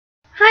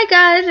Hi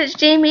guys, it's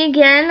Jamie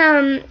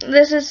again.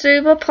 This is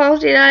Cerebral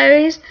palsy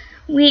diaries,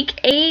 week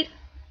 8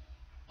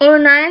 or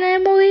 9,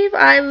 I believe.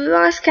 I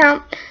lost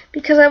count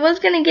because I was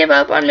gonna give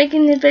up on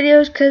making these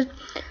videos because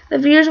the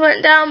views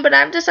went down, but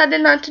I've decided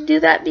not to do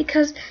that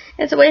because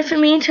it's a way for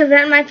me to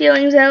vent my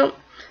feelings out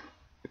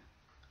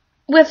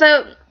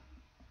without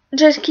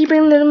just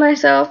keeping them to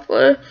myself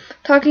or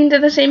talking to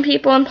the same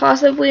people and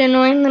possibly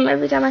annoying them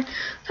every time I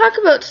talk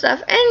about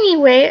stuff.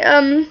 Anyway,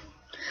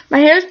 my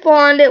hair's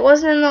blonde. It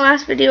wasn't in the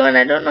last video, and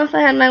I don't know if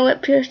I had my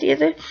lip pierced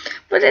either,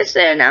 but it's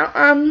there now.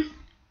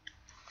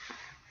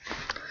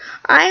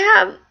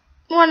 I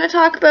want to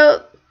talk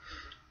about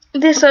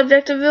the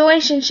subject of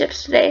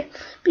relationships today,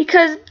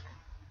 because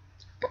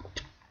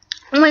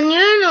when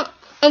you're in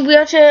a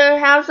wheelchair or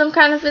have some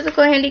kind of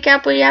physical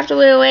handicap where you have to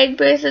wear leg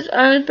braces,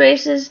 arm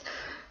braces,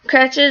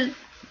 crutches,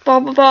 blah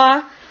blah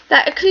blah,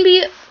 that can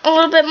be a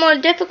little bit more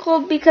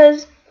difficult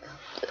because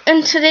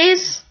in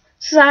today's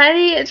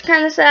society, it's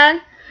kind of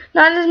sad.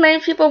 Not as many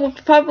people will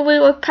probably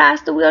look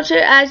past the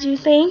wheelchair as you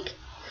think,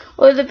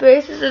 or the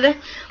braces are there.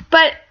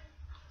 But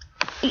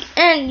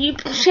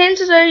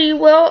chances are you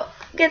will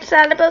get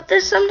sad about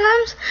this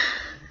sometimes,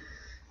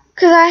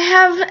 because I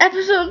have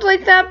episodes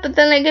like that, but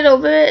then I get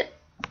over it.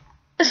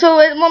 So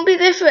it won't be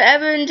there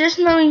forever, and just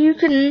know you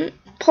can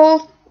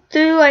pull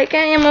through like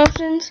any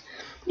emotions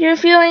you're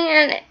feeling.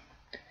 And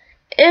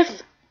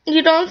if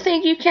you don't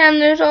think you can,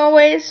 there's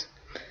always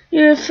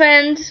your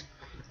friends.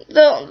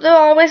 They'll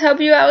always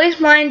help you. At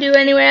least mine do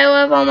anyway. I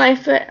love all my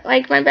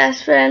my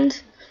best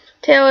friends,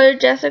 Taylor,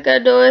 Jessica,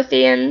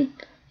 Dorothy, and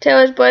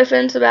Taylor's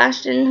boyfriend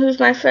Sebastian,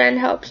 who's my friend,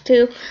 helps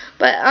too.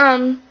 But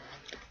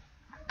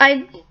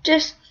I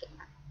just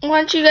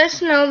want you guys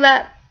to know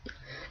that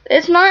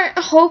it's not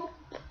hope.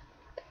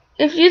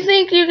 If you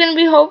think you're gonna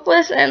be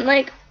hopeless and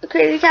like a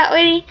crazy cat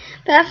lady,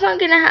 that's not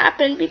gonna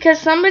happen, because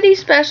somebody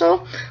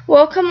special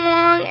will come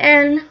along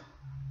and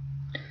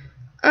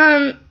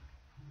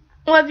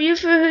love you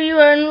for who you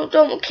are and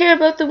don't care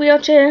about the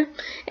wheelchair.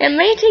 It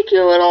may take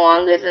you a little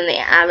longer than the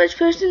average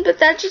person, but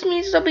that just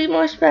means they'll be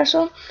more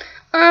special.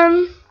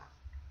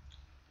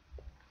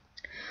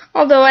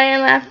 Although I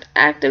am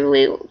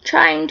actively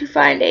trying to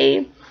find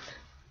a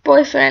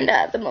boyfriend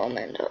at the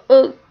moment,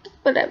 or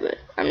whatever.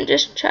 I'm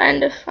just trying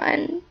to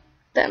find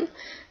them.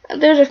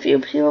 There's a few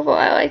people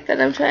I like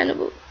that I'm trying to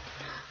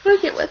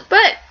work it with,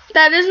 but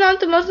that is not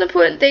the most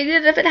important thing.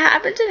 Is if it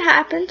happens, it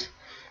happens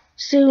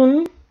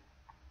soon.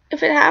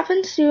 If it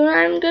happens soon,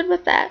 I'm good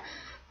with that.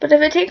 But if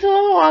it takes a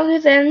little longer,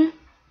 then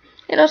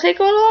it'll take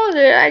a little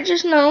longer. I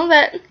just know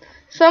that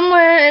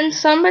somewhere in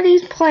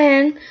somebody's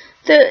plan,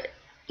 they're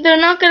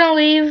not going to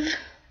leave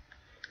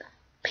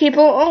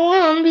people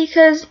alone,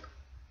 because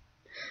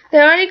they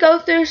already go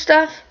through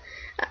stuff,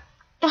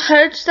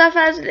 hard stuff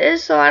as it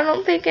is, so I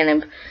don't think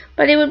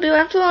anybody would be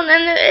left alone.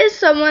 And there is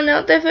someone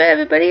out there for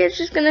everybody. It's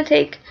just going to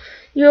take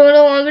you a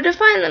little longer to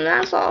find them,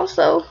 that's all.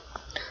 So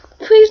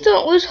please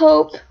don't lose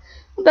hope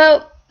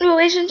about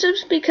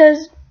relationships,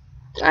 because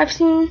I've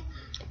seen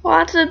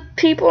lots of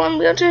people in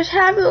wheelchairs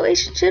have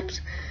relationships.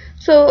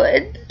 So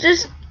it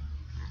just,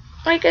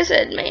 like I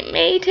said,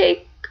 may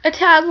take a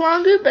tad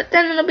longer, but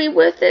then it'll be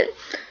worth it.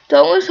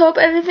 Don't lose hope.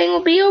 Everything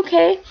will be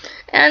okay.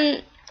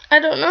 And I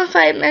don't know if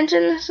I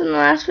mentioned this in the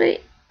last video,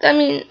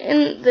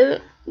 in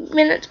the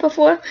minutes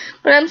before,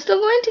 but I'm still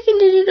going to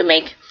continue to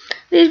make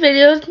these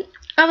videos.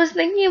 I was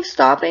thinking of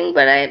stopping,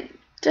 but I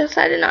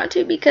decided not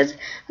to, because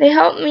they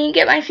help me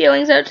get my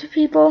feelings out to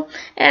people,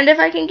 and if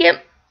I can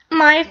get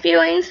my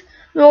feelings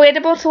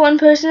relatable to one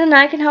person and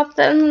I can help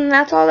them, and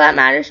that's all that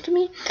matters to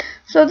me.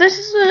 So this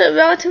is a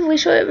relatively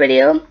short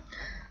video.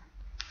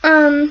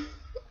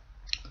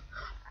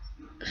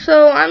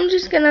 So I'm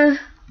just gonna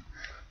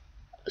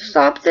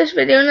stop this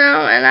video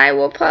now, and I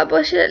will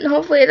publish it, and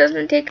hopefully it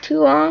doesn't take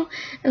too long,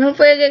 and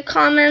hopefully I get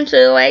comments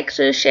or likes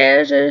or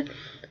shares or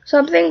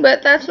something.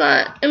 But that's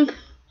not important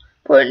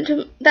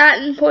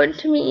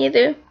to me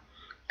either,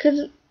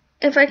 because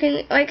if I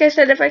can, like I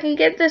said, if I can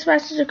get this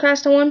message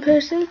across to one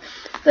person,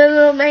 then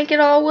it'll make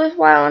it all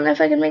worthwhile, and if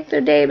I can make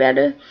their day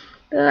better,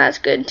 then that's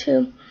good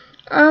too.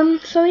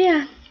 So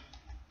yeah.